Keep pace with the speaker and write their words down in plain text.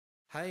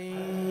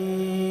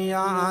حي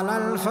على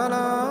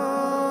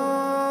الفلاح.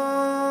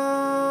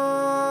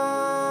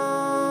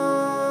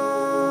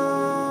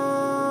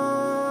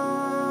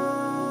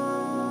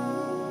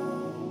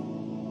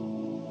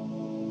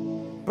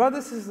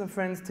 Brothers, sisters and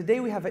friends, today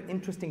we have an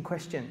interesting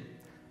question.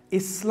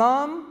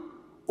 Islam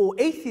or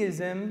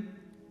atheism,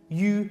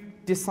 you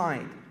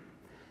decide.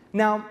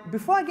 Now,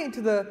 before I get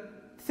into the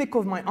thick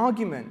of my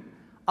argument,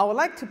 I would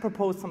like to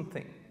propose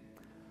something.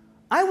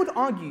 I would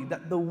argue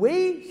that the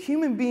way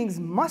human beings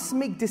must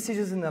make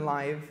decisions in their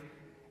life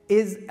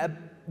is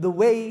the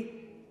way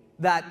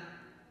that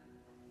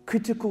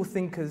critical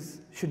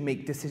thinkers should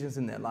make decisions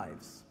in their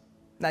lives.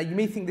 Now, you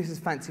may think this is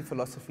fancy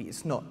philosophy.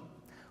 It's not.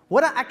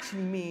 What I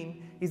actually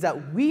mean is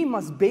that we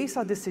must base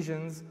our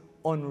decisions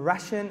on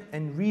ration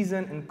and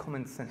reason and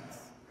common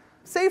sense.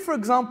 Say, for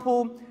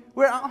example,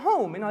 we're at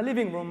home in our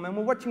living room and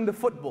we're watching the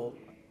football.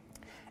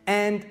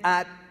 And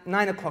at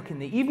 9 o'clock in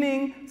the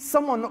evening,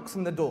 someone knocks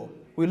on the door.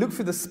 We look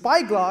through the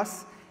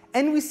spyglass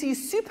and we see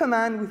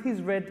Superman with his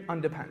red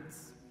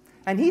underpants.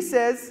 And he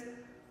says,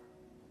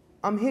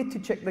 "I'm here to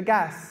check the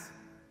gas."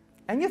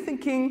 And you're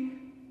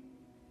thinking,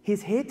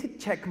 he's here to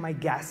check my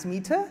gas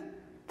meter?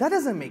 That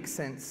doesn't make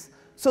sense.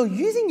 So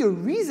using your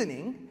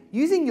reasoning,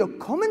 using your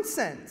common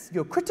sense,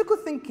 your critical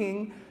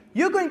thinking,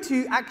 you're going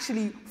to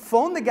actually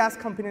phone the gas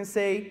company and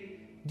say,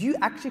 "Do you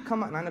actually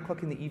come at 9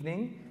 o'clock in the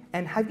evening?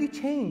 And have you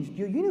changed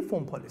your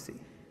uniform policy?"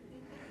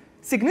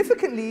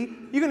 Significantly,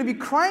 you're going to be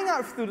crying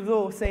out through the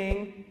door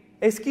saying,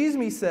 "Excuse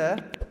me, sir,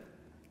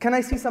 can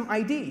I see some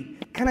ID?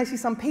 Can I see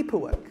some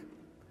paperwork?"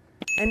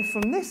 And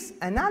from this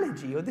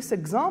analogy or this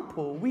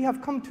example, we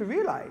have come to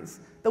realize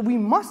that we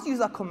must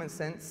use our common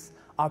sense,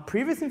 our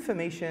previous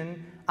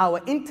information, our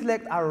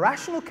intellect, our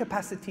rational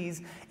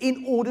capacities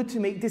in order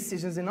to make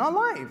decisions in our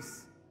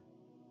lives.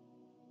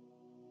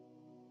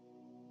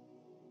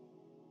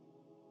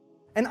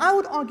 And I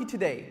would argue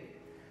today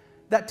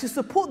that to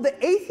support the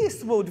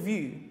atheist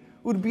worldview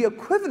would be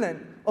equivalent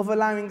of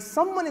allowing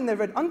someone in their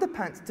red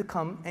underpants to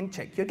come and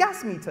check your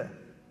gas meter.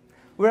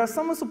 Whereas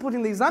someone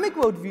supporting the Islamic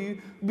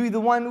worldview would be the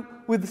one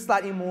with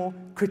slightly more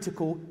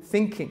critical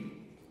thinking.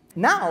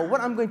 Now,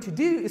 what I'm going to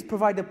do is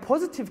provide a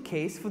positive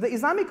case for the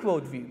Islamic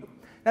worldview.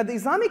 Now, the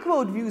Islamic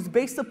worldview is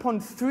based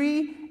upon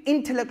three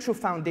intellectual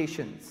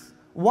foundations.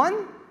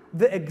 One,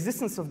 the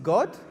existence of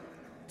God.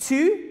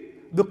 Two,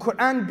 the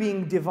Quran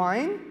being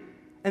divine.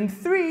 And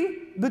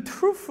three, the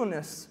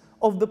truthfulness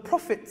of the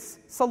prophets,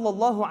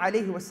 sallallahu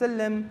alaihi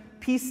wasallam,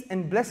 peace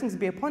and blessings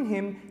be upon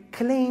him,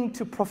 claim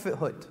to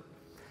prophethood.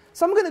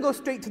 So I'm going to go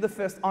straight to the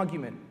first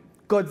argument,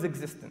 God's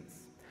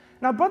existence.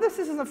 Now, brothers,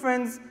 sisters, and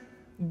friends,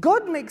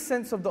 God makes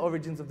sense of the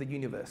origins of the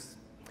universe.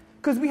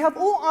 Because we have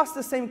all asked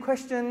the same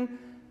question,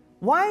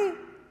 why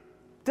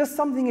does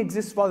something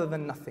exist rather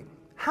than nothing?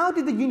 How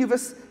did the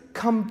universe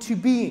come to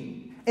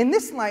being? In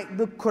this light,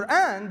 the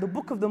Quran, the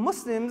book of the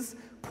Muslims,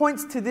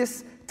 points to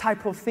this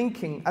type of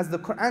thinking. As the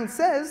Quran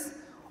says,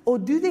 "Or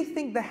do they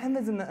think the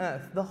heavens and the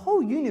earth, the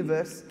whole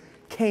universe,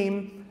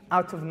 came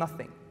out of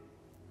nothing?"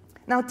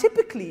 Now,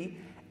 typically,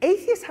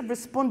 atheists have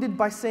responded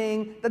by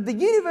saying that the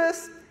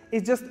universe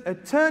is just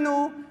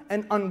eternal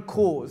and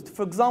uncaused.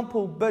 For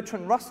example,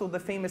 Bertrand Russell, the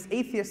famous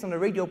atheist on a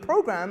radio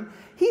program,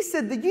 he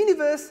said the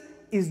universe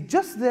is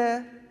just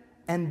there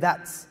and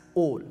that's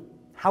all.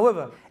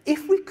 However,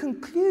 if we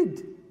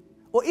conclude,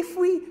 or if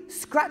we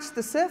scratch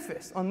the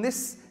surface on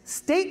this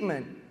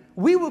statement,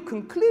 we will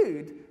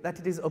conclude that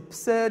it is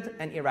absurd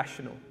and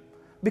irrational.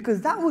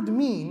 Because that would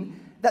mean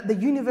that the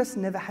universe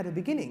never had a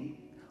beginning,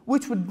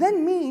 which would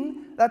then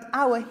mean that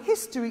our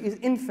history is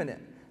infinite,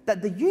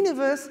 that the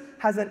universe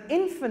has an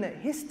infinite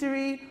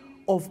history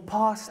of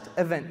past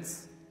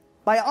events.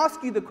 But I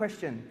ask you the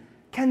question,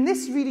 can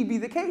this really be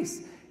the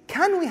case?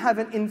 Can we have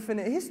an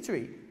infinite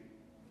history?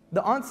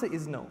 The answer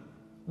is no,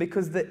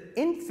 because the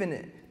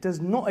infinite does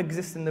not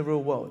exist in the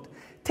real world.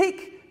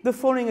 Take the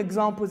following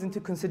examples into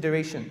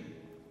consideration.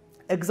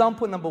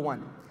 Example number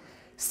one.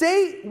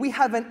 Say we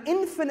have an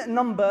infinite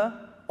number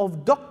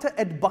of Dr.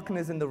 Ed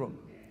Buckners in the room.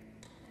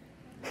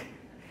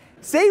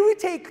 Say we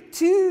take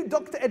 2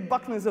 Dr. Ed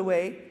Buckners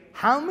away,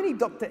 how many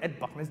Dr. Ed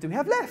Buckners do we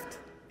have left?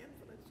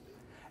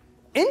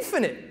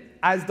 Infinite,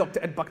 as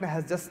Dr. Ed Buckner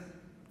has just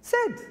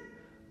said.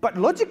 But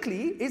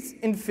logically, it's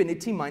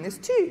infinity minus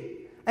 2.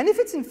 And if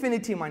it's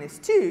infinity minus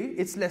 2,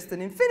 it's less than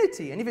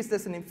infinity. And if it's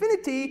less than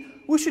infinity,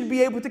 we should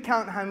be able to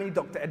count how many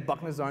Dr. Ed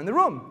Buckners are in the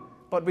room.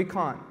 But we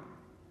can't.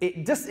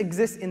 It just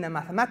exists in the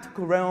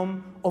mathematical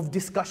realm of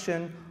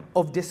discussion,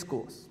 of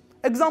discourse.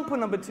 Example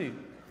number 2.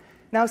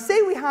 Now,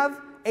 say we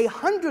have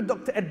 100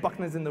 Dr. Ed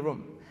Buckners in the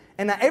room.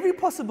 And at every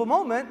possible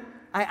moment,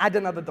 I add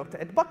another Dr.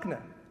 Ed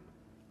Buckner.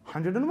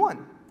 101,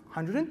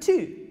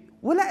 102.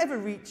 Will I ever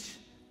reach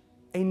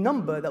a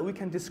number that we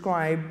can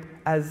describe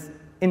as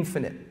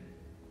infinite?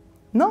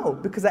 No,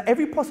 because at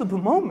every possible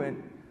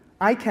moment,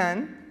 I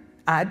can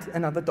add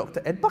another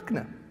Dr. Ed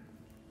Buckner.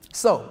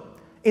 So,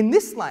 in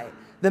this light,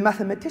 the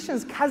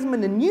mathematicians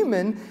Kasman and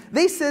Newman,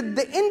 they said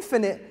the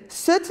infinite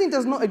certainly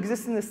does not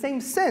exist in the same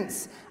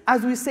sense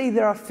as we say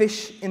there are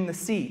fish in the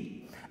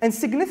sea. And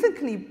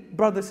significantly,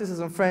 brothers, sisters,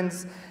 and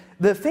friends,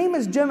 The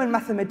famous German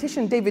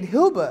mathematician David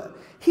Hilbert,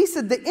 he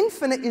said the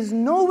infinite is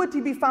nowhere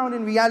to be found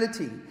in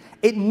reality.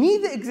 It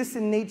neither exists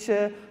in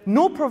nature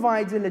nor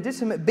provides a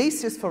legitimate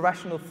basis for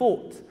rational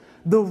thought.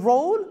 The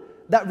role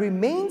that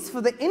remains for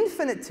the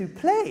infinite to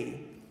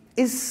play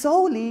is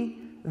solely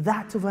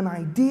that of an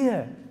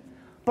idea.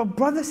 But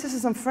brothers,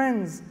 sisters, and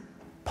friends,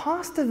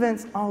 past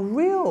events are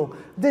real.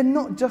 They're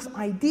not just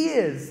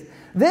ideas.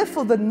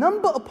 Therefore, the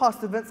number of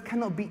past events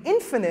cannot be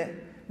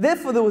infinite.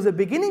 Therefore, there was a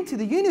beginning to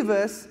the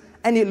universe,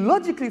 and it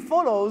logically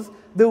follows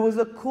there was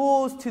a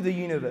cause to the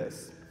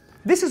universe.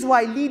 This is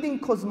why leading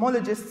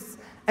cosmologists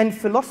and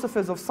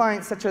philosophers of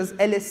science such as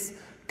Ellis,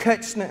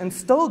 Kirchner, and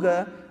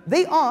Stoger,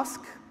 they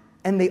ask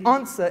and they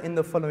answer in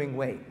the following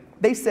way.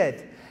 They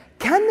said,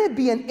 can there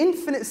be an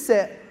infinite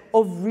set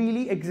of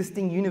really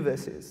existing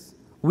universes?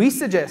 We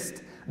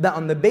suggest that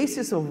on the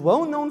basis of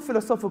well-known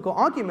philosophical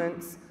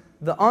arguments,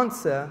 the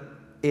answer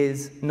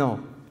is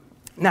no.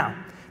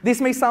 Now, this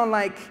may sound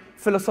like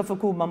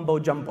philosophical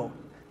mumbo-jumbo.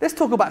 Let's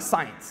talk about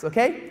science,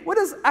 okay? What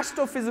does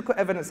astrophysical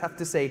evidence have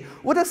to say?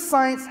 What does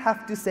science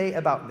have to say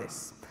about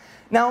this?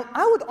 Now,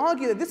 I would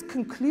argue that this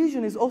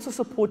conclusion is also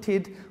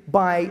supported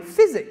by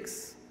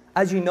physics.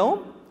 As you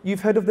know,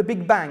 you've heard of the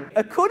Big Bang.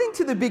 According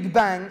to the Big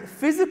Bang,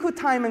 physical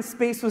time and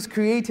space was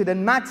created,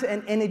 and matter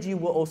and energy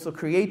were also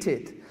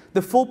created.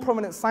 The four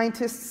prominent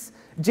scientists,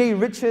 Jay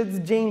Richards,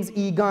 James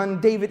E.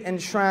 Gunn, David N.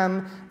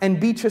 Schramm, and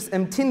Beatrice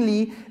M.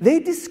 Tinley, they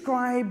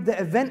describe the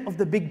event of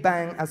the Big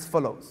Bang as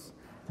follows.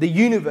 The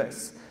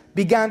universe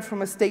began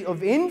from a state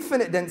of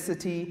infinite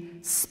density,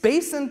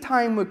 space and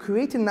time were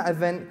created in that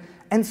event,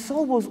 and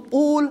so was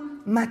all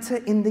matter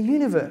in the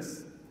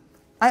universe.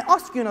 I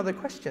ask you another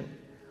question.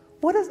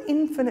 What does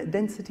infinite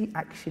density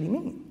actually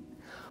mean?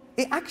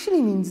 It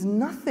actually means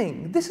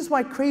nothing. This is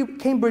why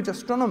Cambridge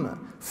astronomer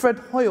Fred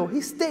Hoyle, he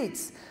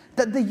states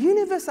that the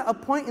universe at a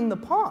point in the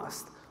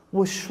past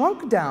was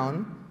shrunk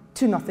down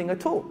to nothing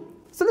at all.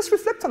 So let's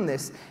reflect on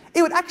this.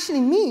 It would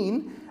actually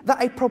mean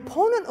that a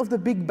proponent of the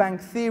Big Bang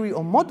theory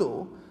or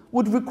model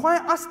would require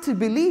us to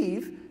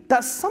believe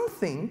that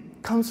something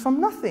comes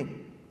from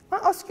nothing. I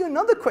ask you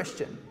another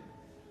question.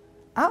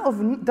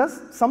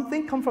 Does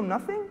something come from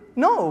nothing?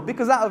 No,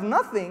 because out of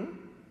nothing,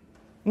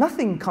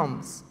 nothing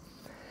comes.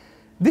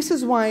 This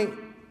is why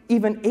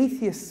even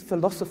atheist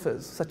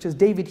philosophers such as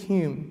David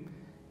Hume,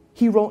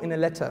 he wrote in a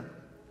letter,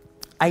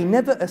 I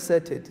never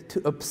asserted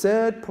to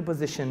absurd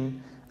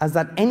proposition as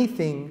that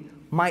anything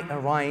might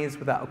arise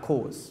without a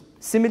cause.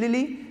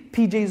 Similarly,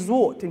 P.J.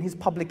 Zwart in his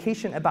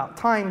publication About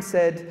Time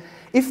said,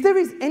 if there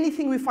is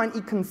anything we find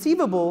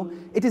inconceivable,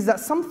 it is that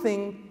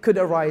something could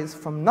arise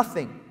from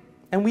nothing.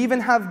 And we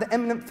even have the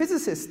eminent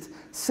physicist,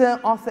 Sir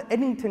Arthur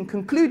Eddington,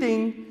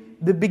 concluding,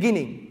 the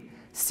beginning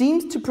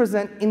seems to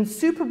present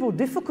insuperable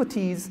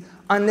difficulties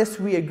unless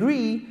we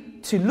agree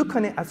to look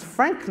on it as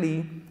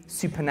frankly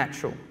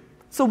supernatural.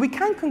 So we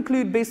can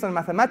conclude based on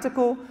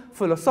mathematical,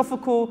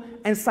 philosophical,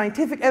 and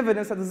scientific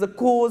evidence that there's a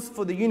cause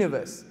for the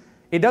universe.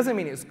 It doesn't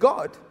mean it's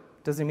God,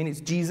 doesn't mean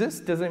it's Jesus,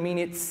 doesn't mean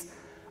it's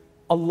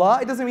Allah,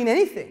 it doesn't mean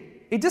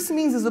anything. It just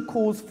means there's a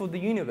cause for the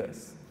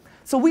universe.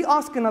 So we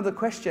ask another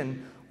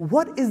question,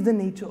 what is the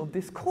nature of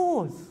this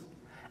cause?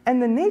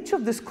 And the nature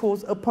of this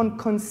cause, upon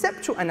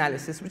conceptual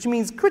analysis, which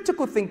means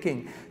critical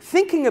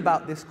thinking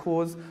about this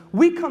cause,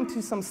 we come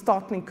to some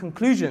startling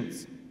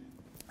conclusions.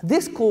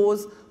 This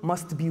cause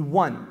must be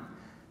one.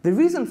 The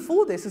reason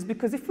for this is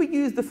because if we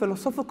use the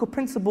philosophical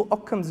principle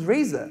Occam's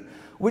razor,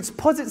 which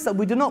posits that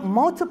we do not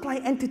multiply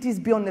entities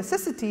beyond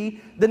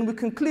necessity, then we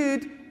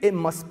conclude it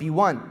must be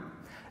one.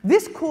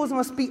 This cause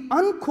must be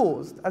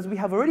uncaused, as we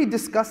have already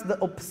discussed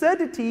the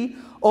absurdity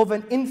of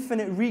an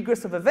infinite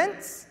regress of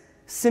events,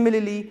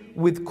 similarly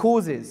with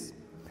causes.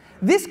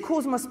 This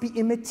cause must be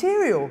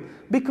immaterial,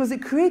 because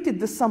it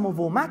created the sum of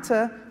all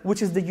matter,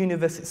 which is the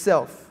universe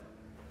itself.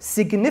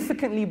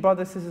 Significantly,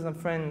 brothers, sisters, and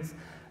friends,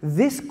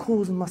 this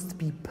cause must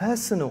be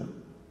personal.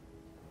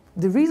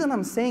 The reason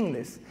I'm saying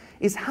this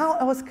is how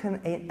else can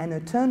an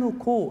eternal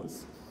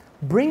cause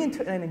bring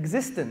into an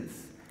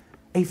existence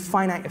a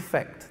finite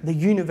effect, the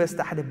universe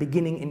that had a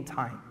beginning in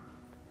time?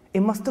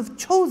 It must have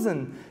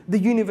chosen the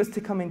universe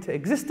to come into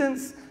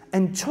existence,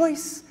 and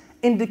choice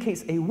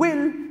indicates a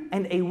will,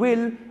 and a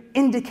will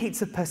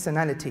indicates a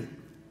personality.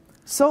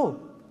 So,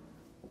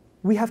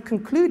 we have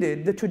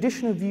concluded the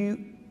traditional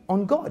view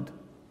on God,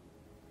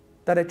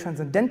 that a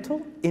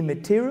transcendental,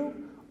 immaterial,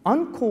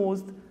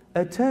 uncaused,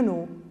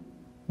 eternal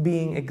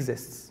being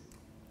exists.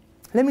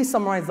 Let me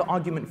summarize the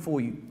argument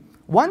for you.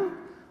 1,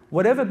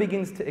 whatever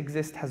begins to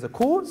exist has a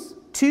cause.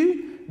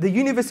 2, the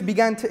universe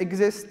began to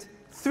exist.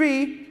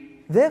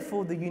 3,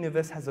 therefore the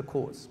universe has a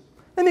cause.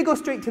 Let me go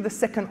straight to the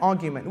second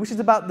argument, which is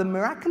about the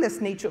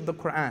miraculous nature of the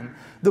Quran.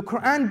 The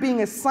Quran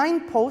being a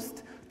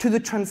signpost to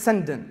the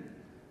transcendent.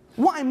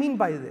 What I mean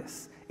by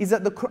this is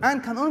that the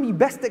Quran can only be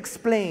best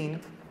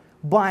explained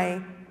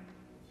by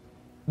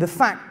the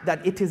fact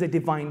that it is a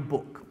divine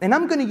book. And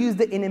I'm going to use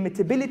the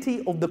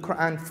inimitability of the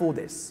Quran for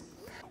this.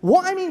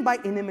 What I mean by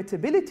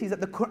inimitability is that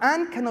the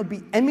Quran cannot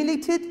be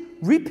emulated,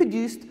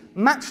 reproduced,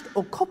 matched,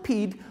 or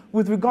copied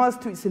with regards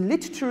to its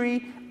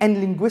literary and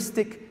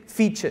linguistic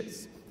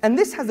features. And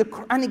this has a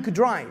Quranic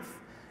drive.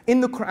 In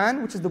the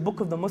Quran, which is the book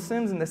of the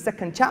Muslims, in the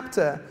 2nd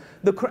chapter,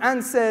 the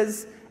Quran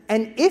says,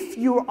 and if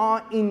you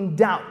are in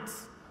doubt,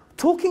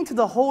 talking to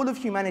the whole of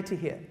humanity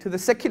here, to the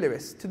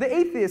secularists, to the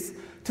atheists,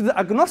 to the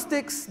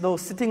agnostics,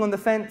 those sitting on the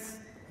fence,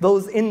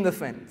 those in the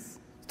fence,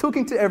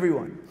 talking to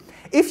everyone.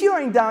 If you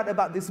are in doubt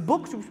about this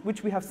book,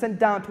 which we have sent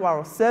down to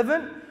our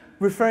servant,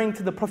 referring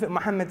to the Prophet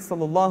Muhammad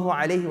sallallahu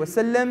alaihi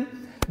wasallam,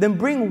 then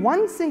bring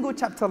one single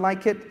chapter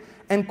like it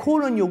and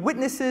call on your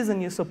witnesses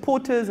and your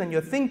supporters and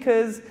your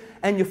thinkers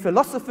and your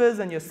philosophers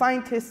and your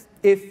scientists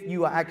if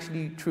you are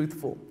actually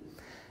truthful.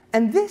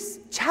 And this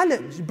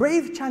challenge,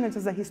 brave challenge,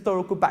 has a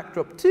historical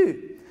backdrop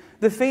too.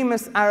 The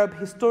famous Arab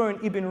historian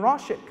Ibn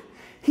Rashid,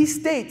 he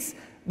states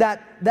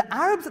that the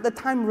Arabs at the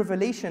time of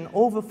revelation,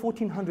 over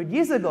 1400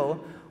 years ago,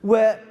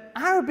 were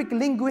Arabic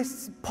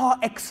linguists par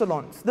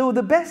excellence. They were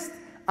the best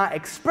at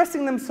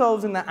expressing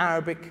themselves in the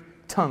Arabic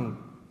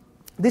tongue.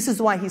 This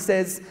is why he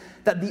says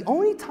that the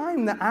only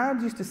time the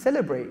Arabs used to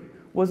celebrate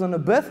was on the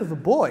birth of a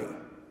boy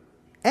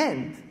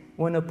and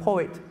when a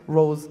poet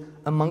rose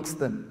amongst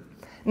them.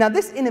 Now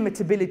this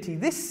inimitability,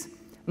 this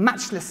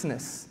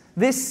matchlessness,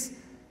 this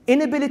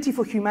inability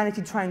for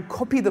humanity to try and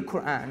copy the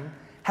Quran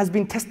has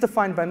been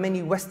testified by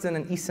many Western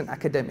and Eastern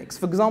academics.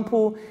 For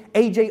example,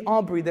 A.J.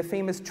 Arbery, the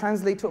famous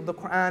translator of the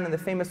Quran and the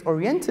famous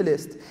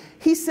Orientalist,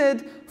 he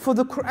said, for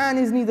the Quran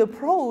is neither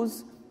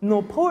prose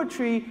nor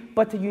poetry,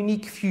 but a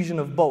unique fusion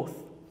of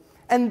both.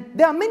 And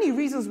there are many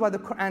reasons why the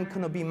Quran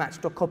cannot be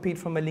matched or copied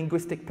from a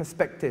linguistic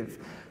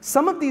perspective.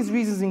 Some of these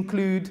reasons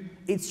include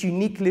its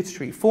unique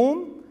literary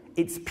form,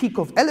 its peak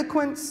of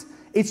eloquence,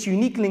 its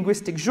unique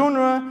linguistic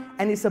genre,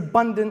 and its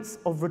abundance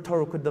of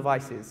rhetorical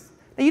devices.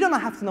 Now, you don't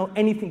have to know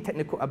anything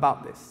technical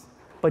about this,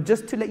 but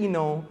just to let you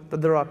know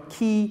that there are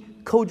key,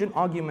 cogent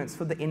arguments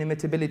for the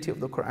inimitability of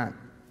the Quran.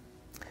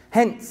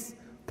 Hence,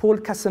 Paul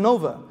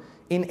Casanova,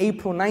 in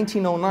April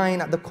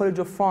 1909 at the College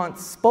of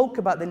France, spoke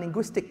about the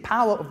linguistic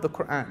power of the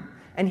Quran.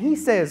 And he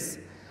says,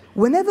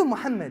 whenever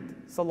Muhammad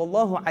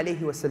sallallahu alaihi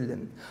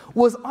wasallam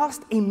was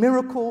asked a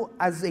miracle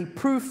as a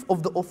proof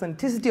of the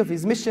authenticity of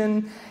his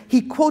mission,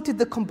 he quoted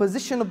the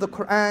composition of the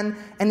Quran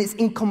and its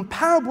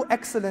incomparable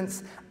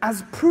excellence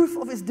as proof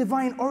of its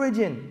divine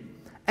origin.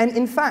 And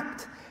in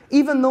fact,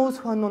 even those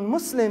who are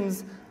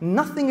non-Muslims,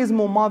 nothing is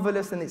more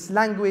marvelous than its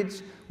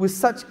language with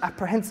such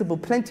apprehensible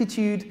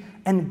plentitude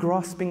and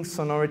grasping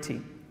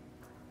sonority.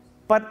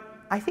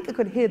 But I think I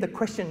could hear the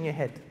question in your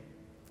head.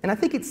 And I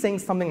think it's saying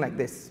something like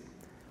this.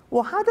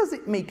 Well, how does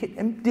it make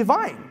it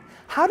divine?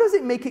 How does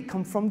it make it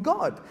come from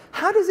God?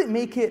 How does it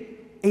make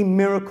it a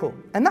miracle?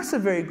 And that's a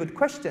very good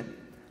question.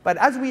 But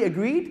as we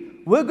agreed,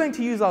 we're going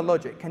to use our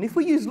logic. And if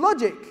we use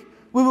logic,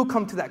 we will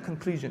come to that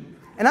conclusion.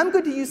 And I'm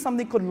going to use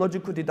something called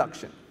logical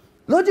deduction.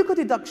 Logical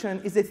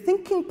deduction is a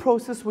thinking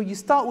process where you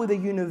start with a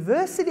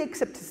universally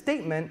accepted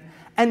statement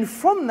and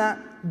from that,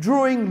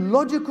 drawing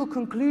logical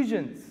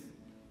conclusions.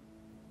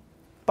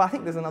 But I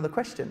think there's another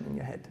question in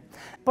your head.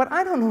 But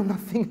I don't know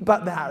nothing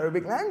about the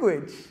Arabic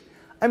language.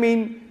 I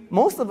mean,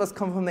 most of us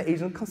come from the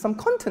Asian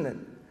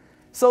subcontinent.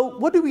 So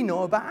what do we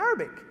know about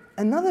Arabic?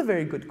 Another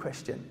very good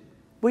question.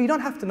 Well, you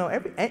don't have to know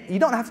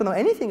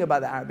anything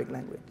about the Arabic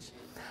language.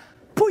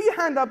 Put your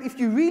hand up if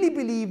you really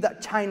believe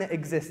that China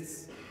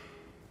exists.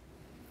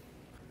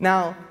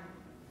 Now,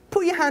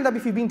 put your hand up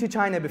if you've been to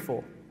China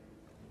before.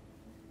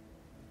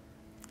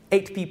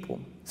 8 people.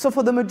 So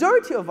for the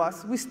majority of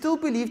us, we still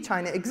believe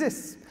China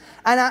exists.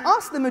 And I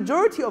asked the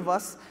majority of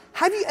us,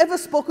 have you ever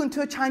spoken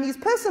to a Chinese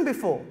person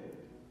before?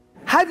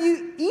 Have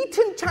you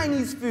eaten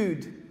Chinese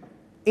food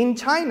in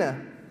China?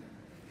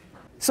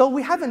 So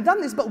we haven't done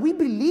this, but we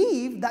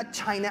believe that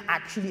China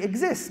actually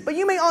exists. But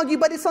you may argue,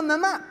 but it's on the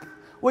map.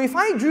 Well, if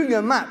I drew you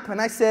a map and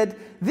I said,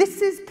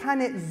 this is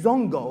planet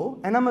Zongo,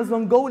 and I'm a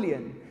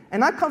Zongolian,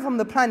 and I come from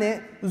the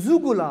planet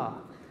Zugula,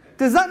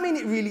 does that mean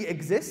it really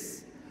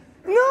exists?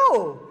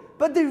 No.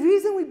 But the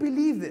reason we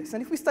believe this,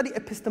 and if we study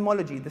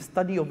epistemology, the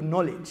study of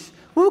knowledge,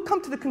 we'll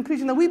come to the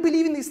conclusion that we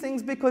believe in these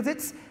things because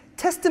it's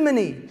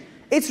testimony,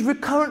 it's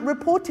recurrent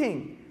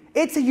reporting,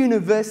 it's a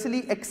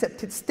universally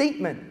accepted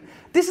statement.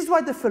 This is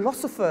why the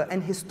philosopher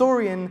and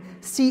historian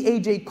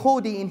C.A.J.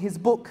 Cordy, in his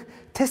book,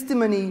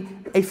 Testimony,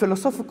 A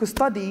Philosophical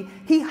Study,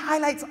 he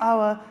highlights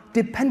our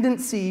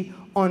dependency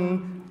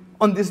on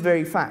this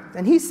very fact.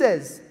 And he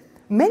says,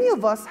 many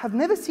of us have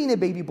never seen a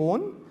baby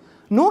born,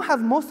 nor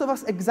have most of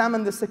us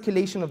examined the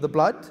circulation of the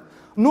blood,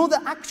 nor the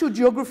actual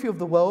geography of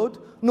the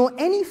world, nor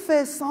any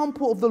fair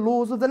sample of the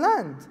laws of the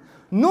land.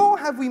 Nor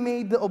have we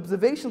made the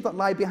observations that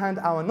lie behind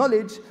our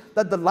knowledge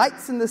that the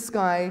lights in the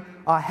sky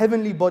are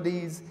heavenly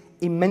bodies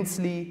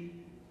immensely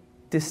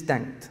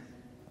distinct.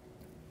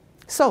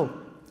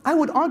 So, I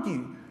would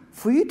argue,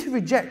 for you to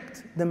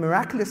reject the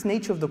miraculous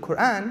nature of the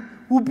Quran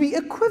would be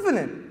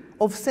equivalent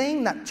of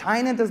saying that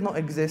China does not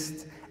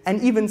exist,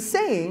 and even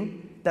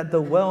saying that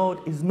the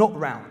world is not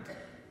round.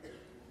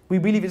 We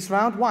believe it's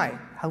round. Why?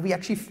 Have we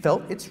actually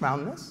felt its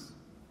roundness?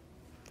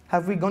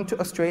 Have we gone to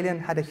Australia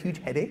and had a huge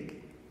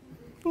headache?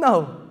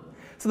 No.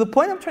 So the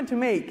point I'm trying to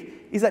make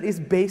is that it's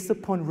based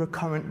upon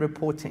recurrent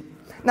reporting.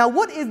 Now,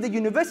 what is the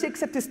universally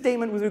accepted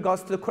statement with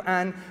regards to the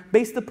Quran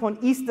based upon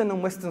Eastern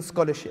and Western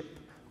scholarship?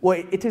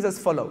 Well, it is as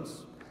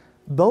follows.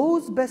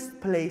 Those best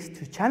placed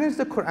to challenge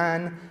the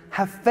Quran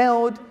have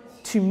failed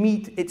to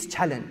meet its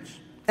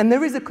challenge. And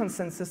there is a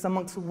consensus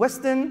amongst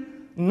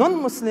Western,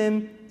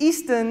 non-Muslim,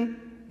 Eastern,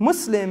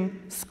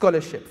 Muslim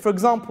scholarship. For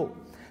example,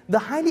 the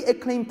highly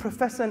acclaimed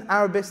professor and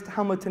Arabist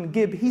Hamilton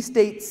Gibb, he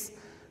states,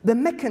 the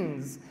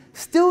Meccans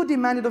still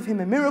demanded of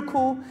him a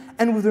miracle,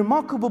 and with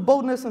remarkable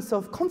boldness and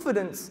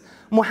self-confidence,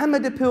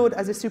 Muhammad appealed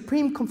as a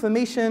supreme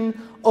confirmation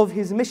of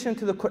his mission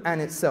to the Quran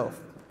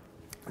itself.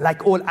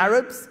 Like all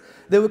Arabs,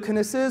 they were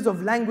connoisseurs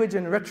of language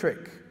and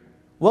rhetoric.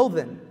 Well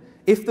then,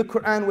 if the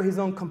Quran were his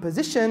own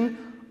composition,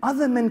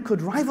 other men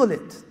could rival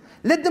it.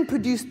 Let them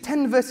produce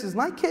 10 verses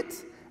like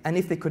it, and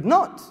if they could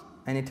not,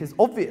 and it is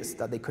obvious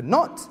that they could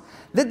not,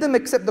 let them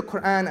accept the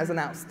Quran as an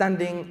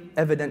outstanding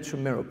evidential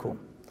miracle.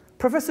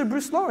 Professor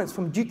Bruce Lawrence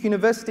from Duke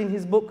University, in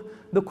his book,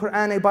 The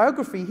Quran, a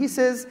Biography, he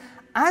says,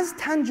 as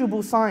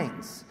tangible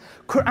signs,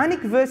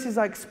 Quranic verses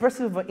are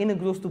expressive of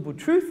inexhaustible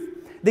truth.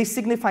 They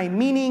signify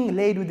meaning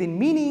laid within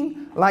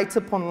meaning, light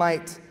upon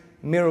light,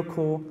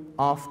 miracle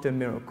after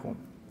miracle.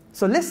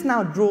 So let's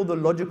now draw the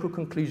logical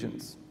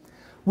conclusions.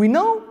 We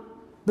know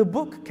the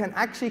book can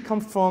actually come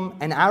from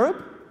an Arab,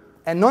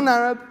 a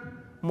non-Arab,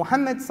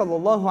 Muhammad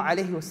sallallahu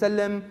alaihi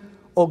wasallam,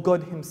 or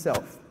God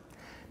himself.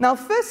 Now,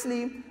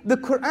 firstly, the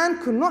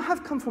Quran could not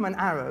have come from an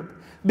Arab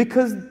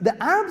because the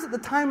Arabs at the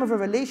time of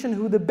revelation,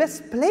 who were the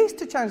best placed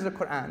to challenge the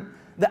Quran,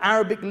 the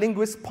Arabic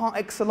linguists par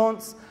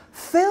excellence,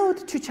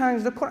 failed to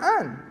challenge the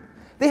Quran.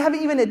 They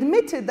haven't even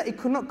admitted that it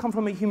could not come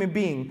from a human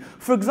being.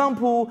 For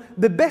example,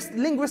 the best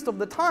linguist of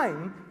the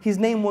time, his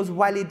name was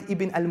Walid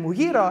ibn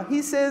al-Mughira,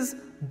 he says,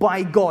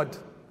 by God,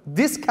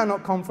 this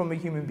cannot come from a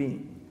human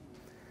being.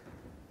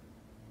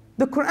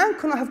 The Quran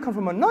could not have come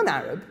from a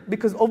non-Arab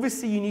because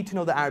obviously you need to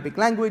know the Arabic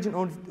language in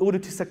order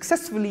to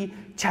successfully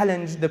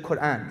challenge the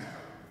Quran.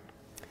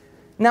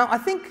 Now, I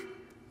think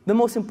the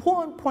most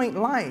important point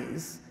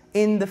lies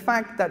in the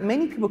fact that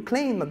many people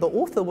claim that the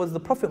author was the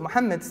Prophet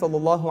Muhammad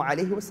sallallahu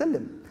alaihi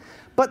wasallam.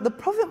 But the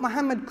Prophet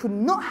Muhammad could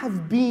not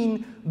have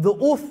been the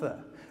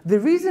author. The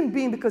reason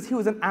being because he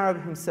was an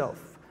Arab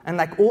himself. And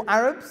like all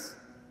Arabs,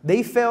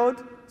 they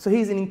failed, so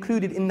he's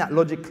included in that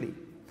logically.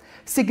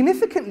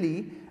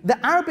 Significantly,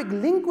 the Arabic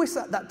linguists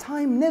at that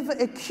time never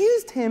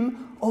accused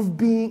him of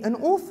being an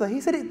author.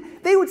 He said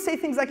they would say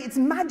things like, it's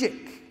magic.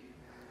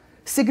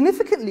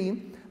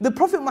 Significantly, the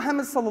Prophet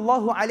Muhammad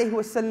sallallahu alaihi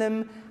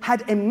wasallam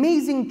had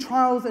amazing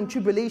trials and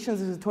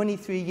tribulations in his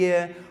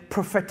 23-year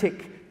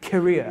prophetic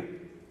career.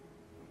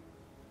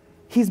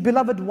 His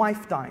beloved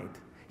wife died.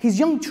 His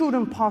young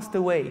children passed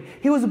away.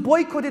 He was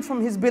boycotted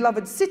from his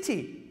beloved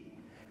city.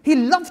 He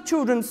loved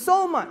children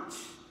so much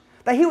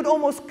that he would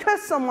almost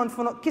curse someone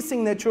for not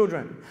kissing their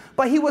children.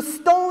 But he was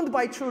stoned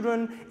by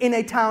children in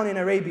a town in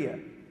Arabia,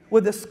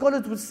 where the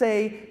scholars would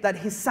say that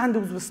his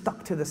sandals were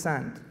stuck to the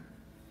sand.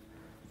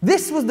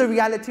 This was the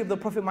reality of the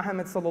Prophet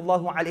Muhammad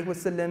sallallahu alaihi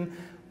wasallam.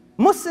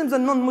 Muslims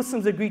and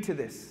non-Muslims agree to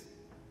this.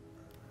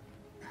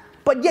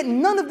 But yet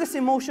none of this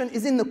emotion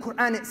is in the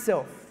Quran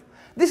itself.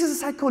 This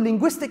is a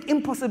psycholinguistic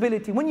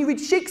impossibility. When you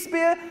read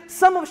Shakespeare,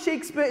 some of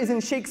Shakespeare is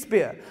in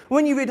Shakespeare.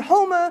 When you read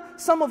Homer,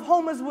 some of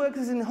Homer's work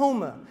is in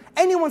Homer.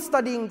 Anyone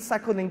studying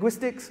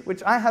psycholinguistics,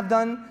 which I have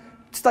done,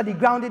 study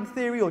grounded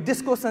theory or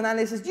discourse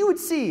analysis, you would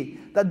see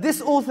that this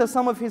author,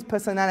 some of his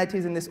personality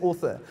is in this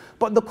author.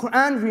 But the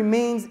Quran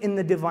remains in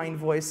the divine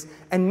voice,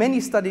 and many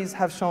studies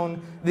have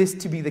shown this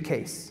to be the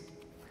case.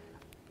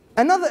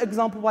 Another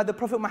example why the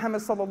Prophet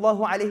Muhammad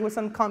sallallahu alaihi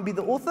wasallam can't be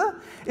the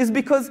author is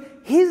because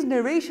his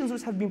narrations,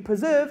 which have been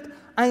preserved,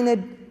 are in a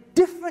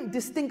different,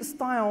 distinct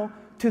style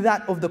to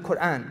that of the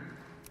Quran.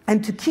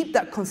 And to keep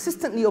that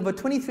consistently over a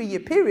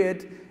 23-year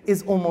period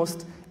is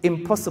almost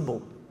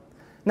impossible.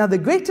 Now, the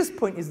greatest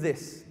point is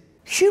this.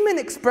 Human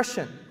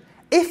expression,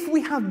 if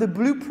we have the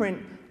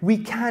blueprint, we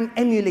can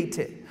emulate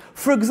it.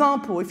 For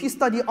example, if you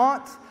study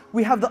art,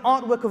 we have the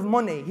artwork of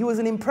Monet. He was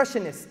an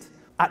impressionist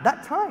at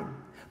that time.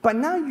 But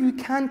now you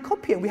can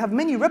copy it. We have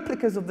many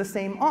replicas of the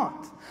same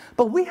art.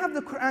 But we have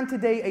the Quran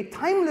today, a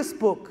timeless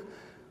book,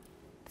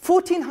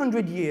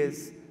 1400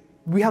 years.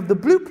 We have the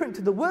blueprint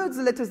to the words,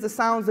 the letters, the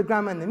sounds, the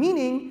grammar, and the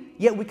meaning,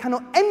 yet we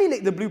cannot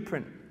emulate the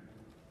blueprint.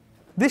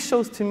 This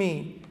shows to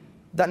me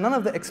that none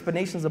of the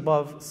explanations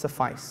above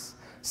suffice.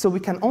 So we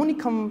can only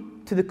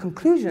come to the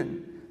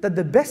conclusion that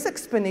the best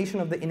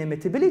explanation of the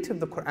inimitability of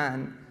the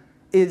Quran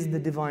is the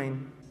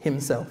divine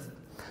himself.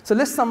 So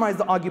let's summarize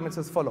the arguments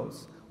as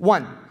follows.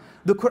 1.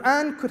 The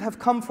Quran could have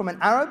come from an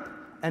Arab,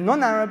 a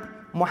non-Arab,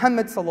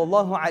 Muhammad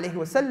sallallahu alaihi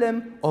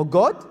wasallam, or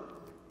God.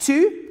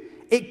 2.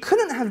 It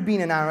couldn't have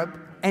been an Arab,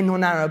 a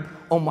non-Arab,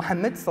 or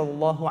Muhammad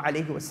sallallahu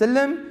alaihi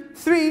wasallam.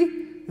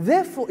 3.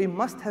 Therefore, it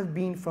must have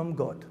been from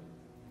God.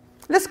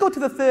 Let's go to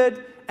the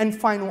third and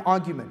final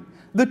argument.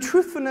 The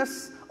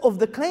truthfulness of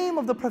the claim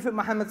of the Prophet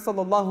Muhammad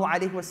sallallahu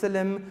alaihi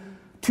wasallam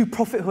to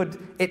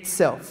prophethood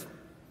itself.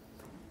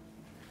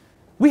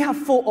 We have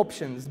 4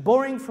 options.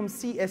 Borrowing from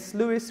C.S.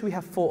 Lewis, we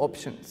have 4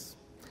 options.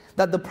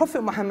 that the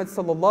Prophet Muhammad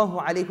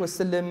sallallahu alaihi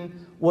wasallam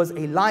was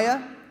a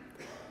liar,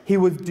 he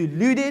was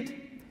deluded,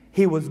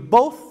 he was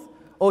both,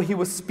 or he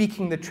was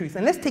speaking the truth.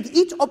 And let's take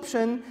each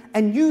option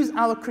and use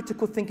our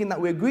critical thinking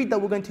that we agreed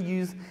that we're going to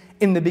use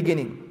in the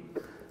beginning.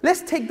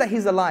 Let's take that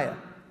he's a liar.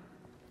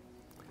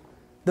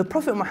 The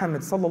Prophet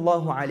Muhammad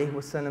sallallahu alaihi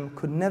wasallam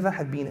could never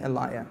have been a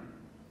liar.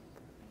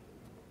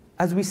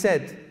 As we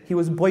said, he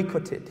was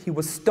boycotted, he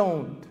was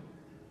stoned.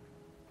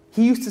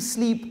 He used to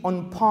sleep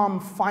on palm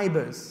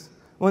fibers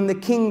when the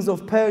kings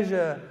of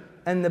Persia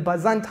and the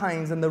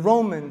Byzantines and the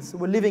Romans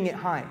were living it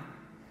high.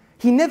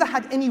 He never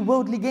had any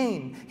worldly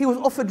gain. He was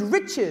offered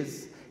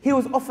riches, he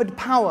was offered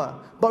power,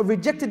 but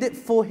rejected it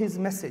for his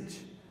message.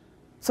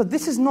 So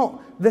this is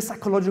not the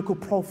psychological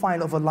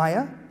profile of a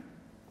liar.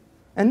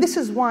 And this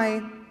is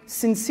why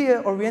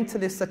sincere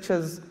Orientalists such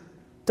as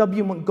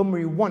W.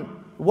 Montgomery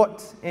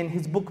Watt, in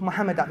his book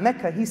Muhammad at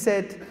Mecca, he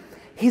said,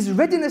 his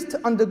readiness to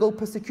undergo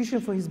persecution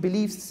for his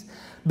beliefs,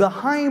 the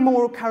high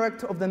moral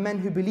character of the men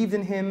who believed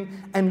in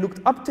him and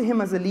looked up to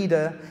him as a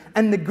leader,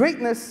 and the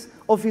greatness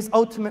of his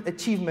ultimate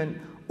achievement,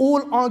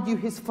 all argue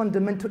his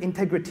fundamental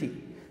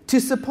integrity. To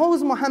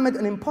suppose Muhammad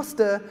an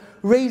impostor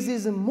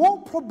raises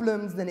more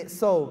problems than it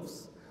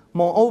solves.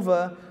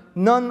 Moreover,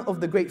 none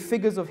of the great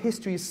figures of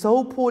history is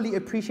so poorly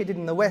appreciated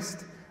in the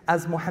West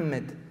as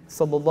Muhammad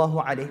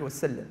sallallahu alaihi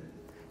wasallam.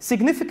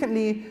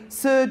 Significantly,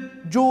 Sir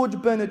George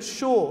Bernard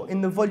Shaw,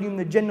 in the volume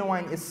The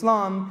Genuine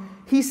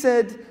Islam, he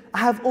said, I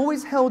have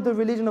always held the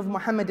religion of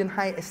Muhammad in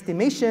high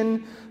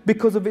estimation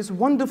because of its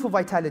wonderful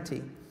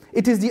vitality.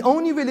 It is the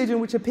only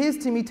religion which appears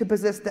to me to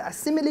possess the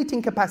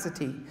assimilating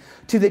capacity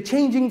to the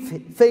changing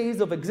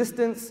phase of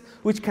existence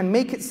which can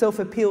make itself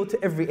appeal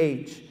to every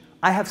age.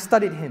 I have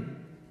studied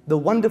him, the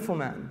wonderful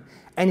man,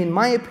 and in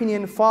my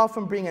opinion, far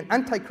from being an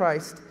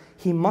antichrist,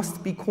 he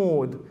must be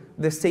called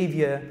the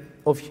savior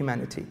of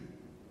humanity.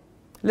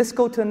 Let's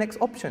go to the next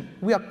option.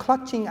 We are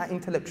clutching at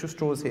intellectual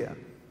straws here.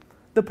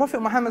 The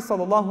Prophet Muhammad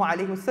sallallahu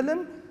alaihi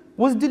wasallam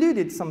was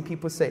deluded, some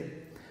people say.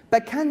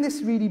 But can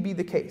this really be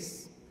the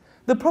case?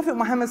 The Prophet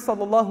Muhammad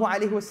sallallahu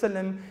alaihi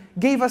wasallam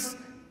gave us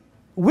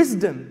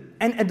wisdom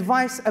and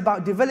advice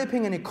about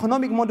developing an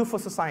economic model for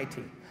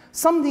society,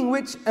 something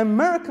which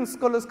American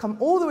scholars come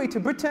all the way to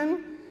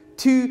Britain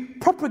to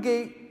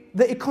propagate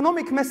the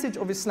economic message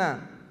of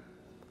Islam.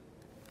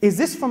 Is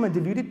this from a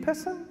deluded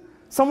person?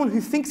 Someone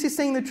who thinks he's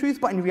saying the truth,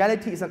 but in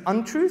reality is an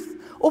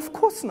untruth? Of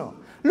course not.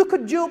 Look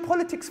at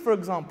geopolitics, for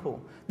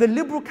example. The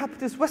liberal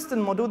capitalist Western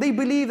model, they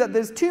believe that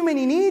there's too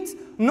many needs,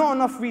 not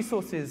enough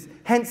resources,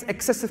 hence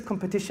excessive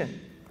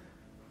competition.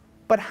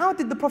 But how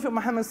did the Prophet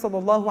Muhammad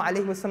sallallahu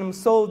alaihi wasallam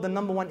solve the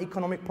number one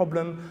economic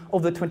problem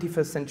of the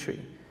 21st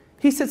century?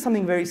 He said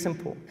something very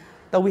simple,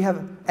 that we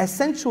have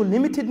essential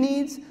limited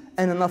needs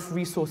and enough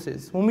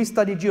resources. When we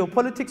study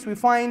geopolitics, we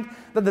find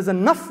that there's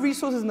enough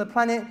resources on the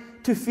planet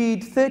to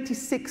feed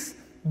 36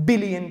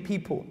 billion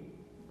people.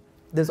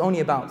 There's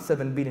only about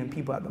 7 billion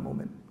people at the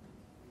moment.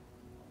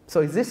 So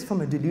is this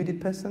from a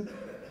deluded person?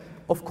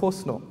 Of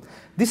course not.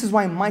 This is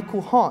why Michael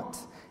Hart,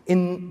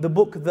 in the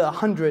book The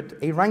 100,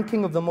 a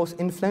ranking of the most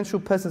influential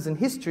persons in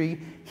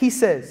history, he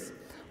says,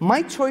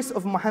 my choice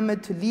of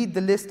Muhammad to lead the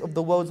list of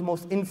the world's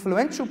most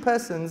influential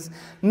persons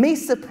may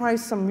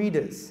surprise some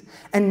readers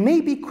and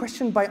may be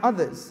questioned by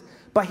others,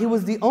 but he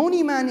was the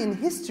only man in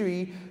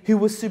history who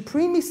was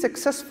supremely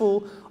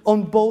successful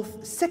on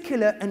both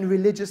secular and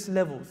religious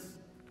levels.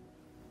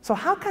 So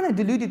how can a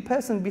deluded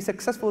person be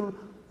successful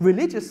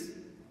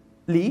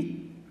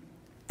religiously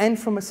and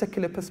from a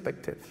secular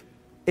perspective?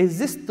 Is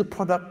this the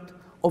product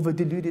of a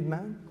deluded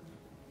man?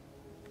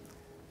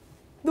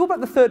 What about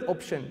the third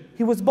option?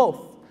 He was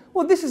both.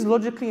 Well, this is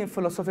logically and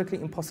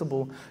philosophically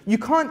impossible. You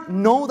can't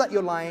know that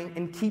you're lying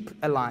and keep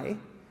a lie,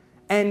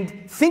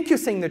 and think you're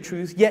saying the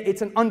truth, yet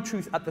it's an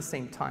untruth at the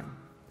same time.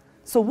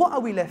 So what are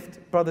we left,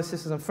 brothers,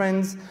 sisters, and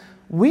friends?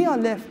 We are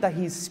left that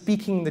he's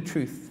speaking the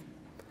truth.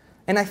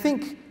 And I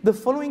think the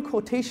following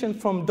quotation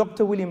from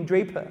Dr. William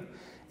Draper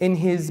in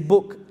his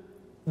book,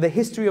 The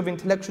History of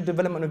Intellectual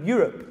Development of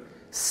Europe,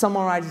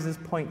 summarizes this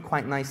point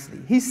quite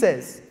nicely. He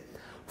says,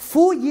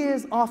 4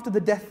 years after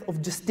the death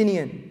of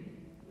Justinian,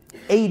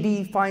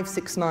 AD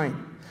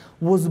 569,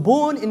 was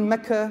born in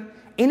Mecca,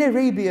 in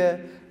Arabia,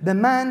 the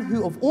man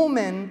who of all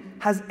men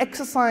has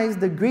exercised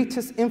the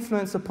greatest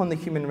influence upon the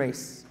human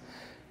race,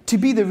 to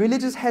be the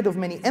religious head of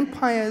many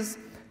empires,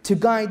 to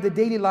guide the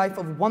daily life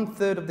of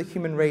 1/3 of the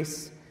human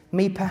race,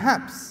 may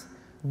perhaps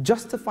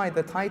justify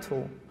the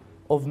title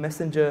of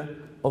Messenger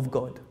of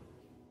God.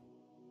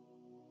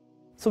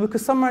 So we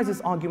could summarize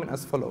this argument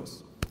as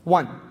follows.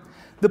 1.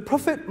 The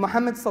Prophet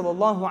Muhammad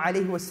sallallahu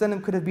alaihi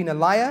wasallam could have been a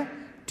liar,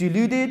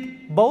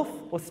 deluded, both,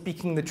 or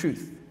speaking the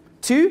truth.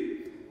 2.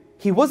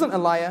 He wasn't a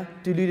liar,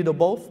 deluded, or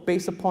both,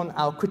 based upon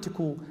our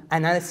critical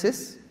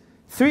analysis.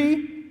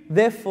 3.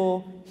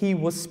 Therefore, he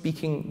was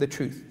speaking the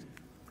truth.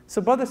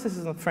 So brothers,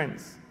 sisters, and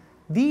friends,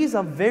 these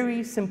are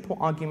very simple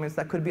arguments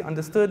that could be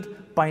understood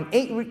by an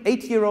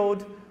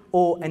 8-year-old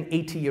or an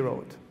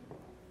 80-year-old.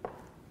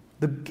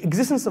 The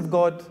existence of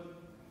God,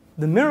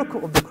 the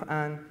miracle of the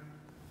Quran,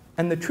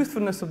 and the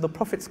truthfulness of the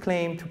Prophet's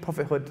claim to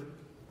prophethood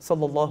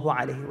sallallahu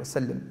alaihi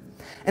wasallam.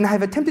 And I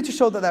have attempted to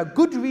show that there are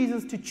good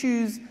reasons to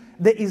choose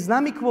the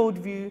Islamic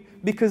worldview,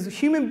 because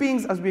human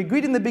beings, as we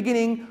agreed in the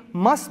beginning,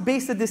 must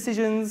base their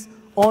decisions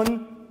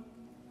on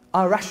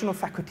our rational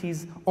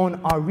faculties,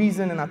 on our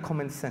reason and our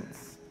common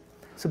sense.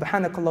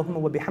 سبحانك اللهم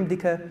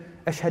وبحمدك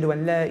أشهد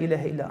أن لا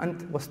إله إلا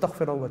أنت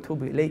واستغفر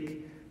وأتوب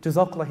إليك.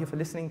 Jazakallah for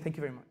listening. Thank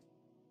you very much.